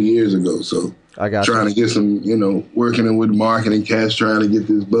about 2 years ago, so. I got trying to get some, you know, working with marketing cats, trying to get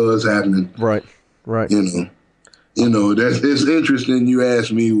this buzz happening. Right. You know, it's interesting. You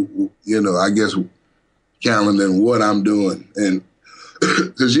asked me, you know, I guess calendar and what I'm doing, and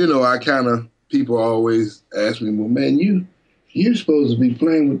because you know, people always ask me, well, man, you're supposed to be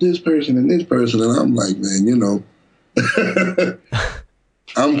playing with this person and this person, and I'm like, man, you know,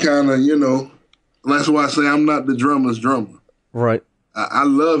 I'm kind of, you know, that's why I say I'm not the drummer's drummer. Right. I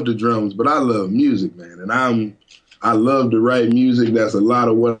love the drums, but I love music, man. And I love to write music. That's a lot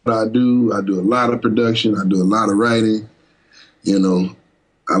of what I do. I do a lot of production. I do a lot of writing. You know,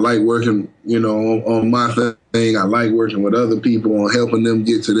 I like working, you know, on my thing. I like working with other people on helping them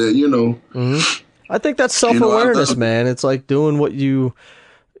get to that, you know. Mm-hmm. I think that's self-awareness, man. It's like doing what you,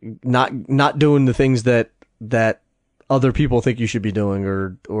 not doing the things that other people think you should be doing,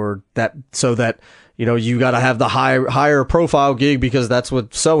 or that, so that, you know, you got to have the higher profile gig because that's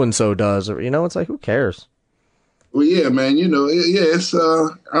what so-and-so does. Or, you know, it's like, who cares? Well, yeah, man, you know, it's, I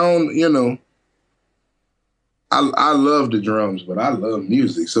don't, you know, I love the drums, but I love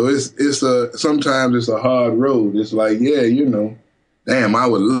music. So sometimes it's a hard road. It's like, yeah, you know, damn, I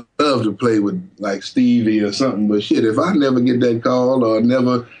would love to play with like Stevie or something. But shit, if I never get that call or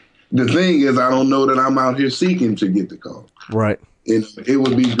the thing is, I don't know that I'm out here seeking to get the call. Right. It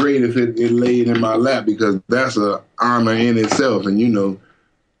would be great if it laid in my lap, because that's an honor in itself. And, you know,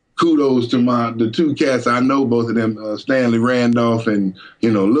 kudos to the two cats. I know both of them, Stanley Randolph and,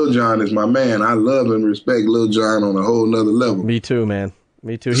 you know, Lil Jon is my man. I love and respect Lil Jon on a whole nother level. Me too, man.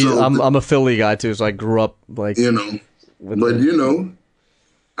 Me too. I'm a Philly guy too, so I grew up like, you know, but you know,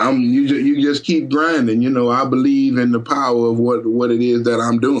 you just keep grinding. You know, I believe in the power of what it is that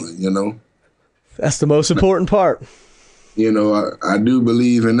I'm doing, you know. That's the most important part. You know, I do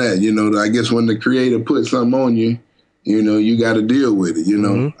believe in that. You know, I guess when the creator puts something on you, you know, you got to deal with it. You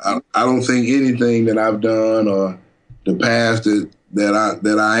know, I don't think anything that I've done or the past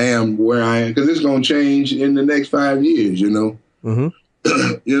that I am where I am, because it's going to change in the next 5 years, you know. Mm-hmm.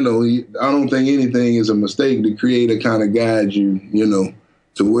 You know, I don't think anything is a mistake. The creator kind of guides you, you know,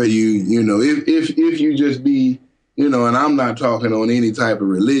 to where you know, if you just be, you know, and I'm not talking on any type of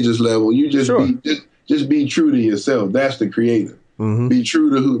religious level, you just just be true to yourself. That's the creator. Mm-hmm. Be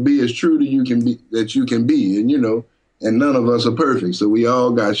as true to you can be that you can be. And, you know, and none of us are perfect. So we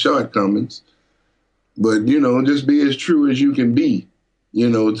all got shortcomings, but, you know, just be as true as you can be, you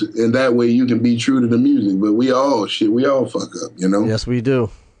know, and that way you can be true to the music. But we all fuck up, you know? Yes, we do.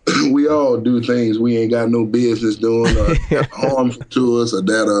 we all do things we ain't got no business doing or that are harmful to us or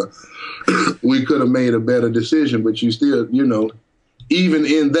that we could have made a better decision, but you still, even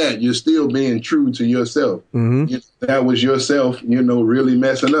in that, you're still being true to yourself. That was yourself, really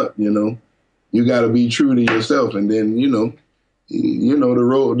messing up, You got to be true to yourself, and then, the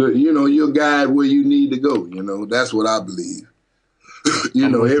road, you'll guide where you need to go, That's what I believe.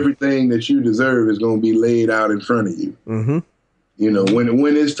 Everything that you deserve is going to be laid out in front of you.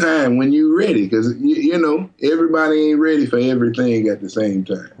 When it's time, when you're ready, because, everybody ain't ready for everything at the same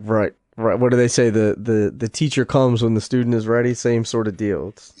time. Right. What do they say? The teacher comes when the student is ready. Same sort of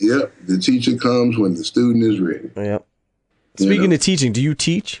deal. Yep. The teacher comes when the student is ready. Yep. Speaking of teaching, do you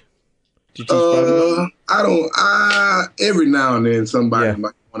teach? Do you teach I don't. Every now and then somebody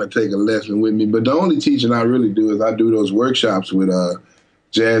might want to take a lesson with me, but the only teaching I really do is I do those workshops with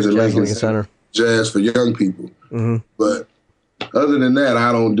Jazz at Lincoln Center. Jazz for young people. But other than that,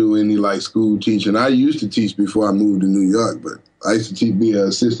 I don't do any school teaching. I used to teach before I moved to New York, but I used to be an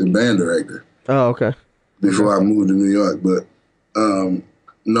assistant band director. Oh, okay. Before I moved to New York, but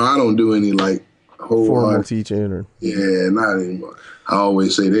no, I don't do any whole formal teaching or not anymore. I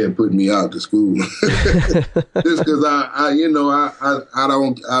always say they'd put me out to school just because I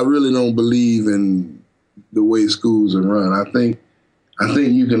really don't believe in the way schools are run. I think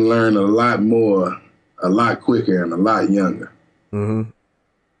you can learn a lot more, a lot quicker, and a lot younger. And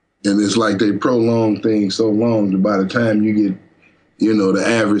it's like they prolong things so long that by the time you get, the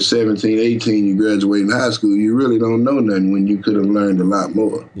average 17, 18, you graduate in high school, you really don't know nothing when you could have learned a lot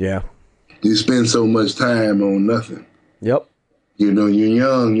more. Yeah. You spend so much time on nothing. Yep. You're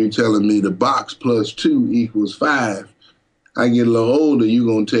young, you're telling me the box plus 2 equals 5. I get a little older, you're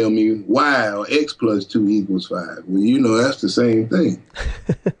going to tell me Y or X plus 2 equals 5. Well, that's the same thing.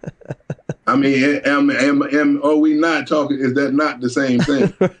 I mean, are we not talking? Is that not the same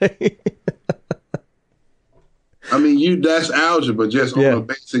thing? Right. I mean, that's algebra just on a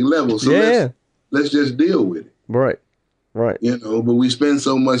basic level. So let's just deal with it. Right. But we spend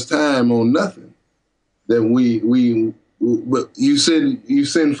so much time on nothing that but you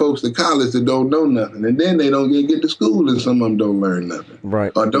send folks to college that don't know nothing, and then they don't get to school, and some of them don't learn nothing.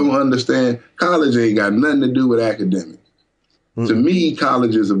 Right. Or don't understand. College ain't got nothing to do with academics. To me,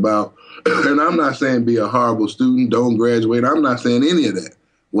 college is about, and I'm not saying be a horrible student, don't graduate. I'm not saying any of that.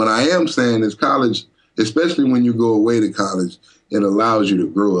 What I am saying is college, especially when you go away to college, it allows you to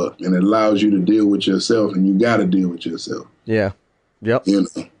grow up and it allows you to deal with yourself, and you got to deal with yourself. Yeah. Yep.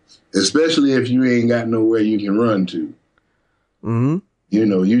 Especially if you ain't got nowhere you can run to.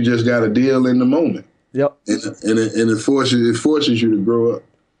 You just got to deal in the moment. Yep. And it forces you to grow up.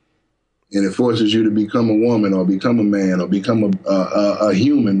 And it forces you to become a woman or become a man or become a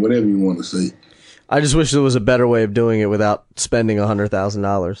human, whatever you want to say. I just wish there was a better way of doing it without spending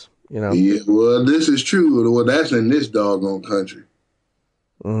 $100,000. Yeah, well, this is true. Well, that's in this doggone country.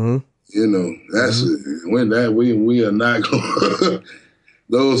 That's when that we are not going.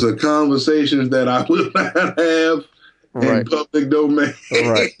 Those are conversations that I will not have in public domain.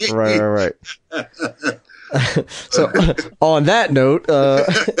 Right. So on that note,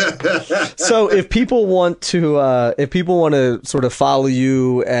 so if people want to sort of follow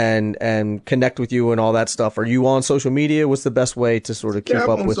you and connect with you and all that stuff, are you on social media? What's the best way to sort of keep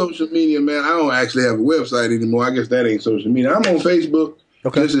up with social media, man? I don't actually have a website anymore. I guess that ain't social media. I'm on Facebook.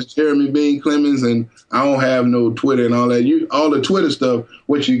 Okay. This is Jeremy Bean Clemens, and I don't have no Twitter and all that. All the Twitter stuff,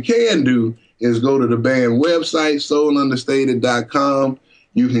 what you can do is go to the band website, soulunderstated.com.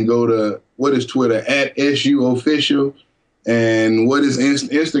 You can go to, what is Twitter, @SUOfficial. And what is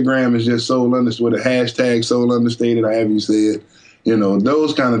Instagram is just Soul Understated, with a hashtag Soul Understated, however you say it.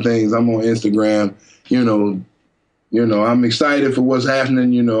 Those kind of things. I'm on Instagram. I'm excited for what's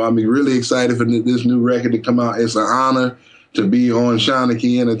happening. I'm really excited for this new record to come out. It's an honor to be on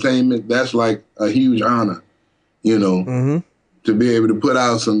Shawnee Entertainment. That's like a huge honor, to be able to put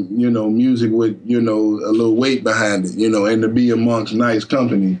out some, music with, a little weight behind it, and to be amongst nice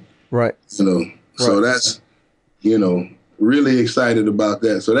company. Right. So that's, really excited about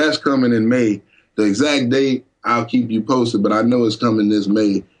that. So that's coming in May. The exact date, I'll keep you posted, but I know it's coming this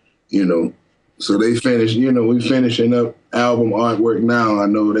May, So they finish, we finishing up album artwork now. I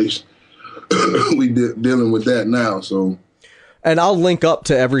know we dealing with that now. So And I'll link up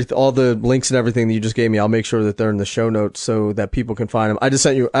to all the links and everything that you just gave me. I'll make sure that they're in the show notes so that people can find them. I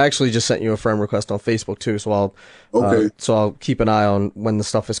actually just sent you a friend request on Facebook too. So I'll keep an eye on when the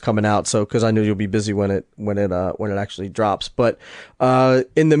stuff is coming out. So, cause I know you'll be busy when it actually drops. But,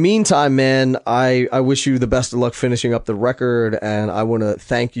 in the meantime, man, I wish you the best of luck finishing up the record. And I want to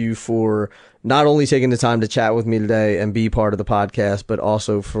thank you for not only taking the time to chat with me today and be part of the podcast, but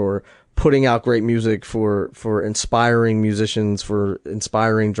also for putting out great music, for inspiring musicians, for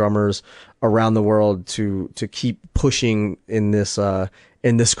inspiring drummers around the world to keep pushing in this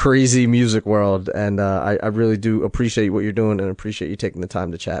crazy music world. And I really do appreciate what you're doing and appreciate you taking the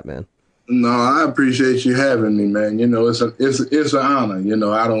time to chat, man. No, I appreciate you having me, man. You know, it's an honor. You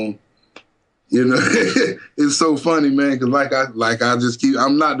know, I don't. You know, it's so funny, man, because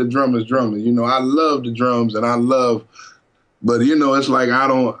I'm not the drummer's drummer. You know, I love the drums but you know, it's like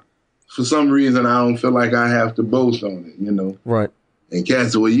for some reason, I don't feel like I have to boast on it, you know. Right. And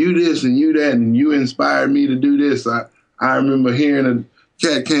cats say, well, you this and you that, and you inspired me to do this. I remember hearing a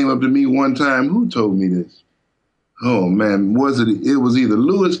cat came up to me one time. Who told me this? Oh, man, it was either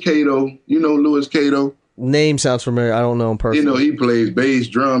Louis Cato. You know Louis Cato? Name sounds familiar. I don't know him personally. You know, he plays bass,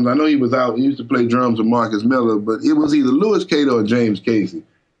 drums. I know he used to play drums with Marcus Miller, but it was either Louis Cato or James Casey.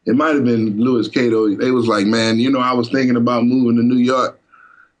 It might have been Louis Cato. They was like, man, you know, I was thinking about moving to New York.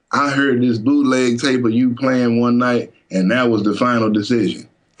 I heard this bootleg tape of you playing one night, and that was the final decision.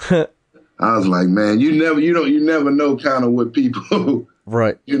 I was like, man, you never know kind of what people,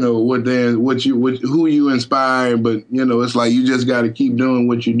 right? You know who you inspire, but you know it's like you just got to keep doing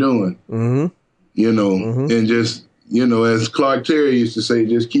what you're doing. Mm-hmm. You know, and just as Clark Terry used to say,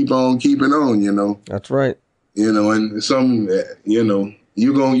 just keep on keeping on. You know, that's right. You know, and you're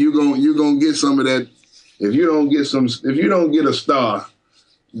gonna get some of that. If you don't get a star.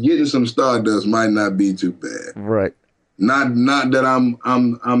 Getting some stardust might not be too bad. Right. Not that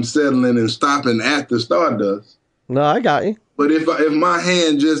I'm settling and stopping at the stardust. No, I got you. But if my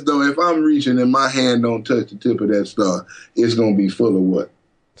hand if I'm reaching and my hand don't touch the tip of that star, it's gonna be full of what?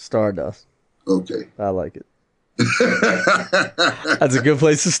 Stardust. Okay. I like it. That's a good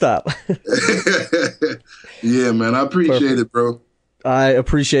place to stop. Yeah, man. I appreciate it, bro. I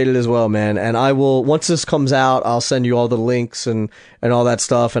appreciate it as well, man. And I will, once this comes out, I'll send you all the links and all that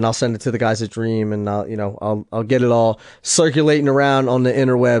stuff, and I'll send it to the guys at Dream, and I'll get it all circulating around on the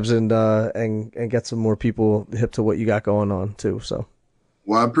interwebs and get some more people hip to what you got going on too. So,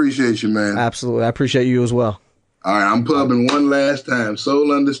 well, I appreciate you, man. Absolutely, I appreciate you as well. All right, I'm pubbing one last time.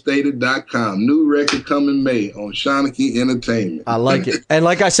 SoulUnderstated.com. New record coming May on Shawnee Entertainment. I like it. And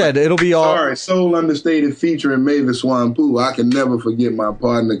like I said, it'll be all... All right, Soul Understated featuring Mavis Swampoo. I can never forget my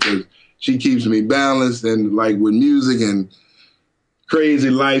partner because she keeps me balanced and like with music and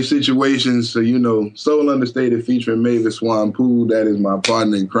crazy life situations. So, you know, Soul Understated featuring Mavis Swampoo. That is my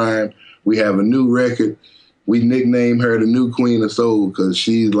partner in crime. We have a new record. We nicknamed her the new Queen of Soul because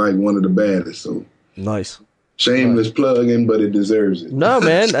she's like one of the baddest. So nice. Shameless plugging, but it deserves it. No,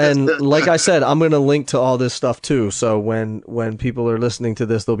 man. And like I said, I'm going to link to all this stuff too. So when people are listening to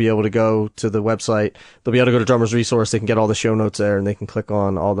this, they'll be able to go to the website. They'll be able to go to Drummers Resource. They can get all the show notes there, and they can click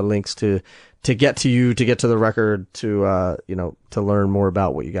on all the links to get to you, to get to the record, to learn more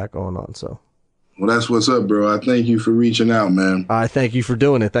about what you got going on. So. Well, that's what's up, bro. I thank you for reaching out, man. I thank you for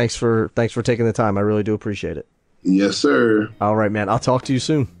doing it. Thanks for taking the time. I really do appreciate it. Yes, sir. All right, man. I'll talk to you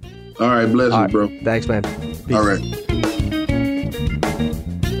soon. All right, blessings, bro. Thanks, man. Peace. All right.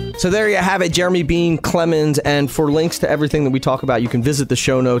 So there you have it, Jeremy Bean Clemens. And for links to everything that we talk about, you can visit the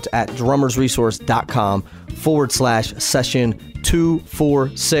show notes at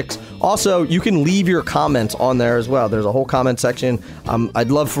drummersresource.com/session246. Also, you can leave your comments on there as well. There's a whole comment section. I'd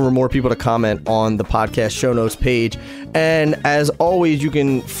love for more people to comment on the podcast show notes page. And as always, you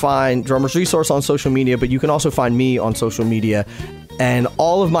can find Drummers Resource on social media, but you can also find me on social media. And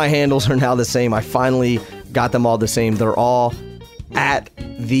all of my handles are now the same. I finally got them all the same. They're all at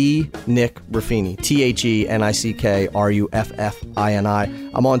the Nick Ruffini, TheNickRuffini.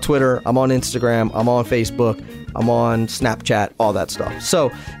 I'm on Twitter, I'm on Instagram, I'm on Facebook, I'm on Snapchat, all that stuff. So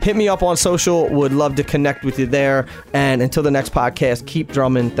hit me up on social. Would love to connect with you there. And until the next podcast, keep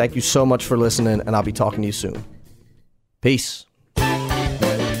drumming. Thank you so much for listening, and I'll be talking to you soon. Peace.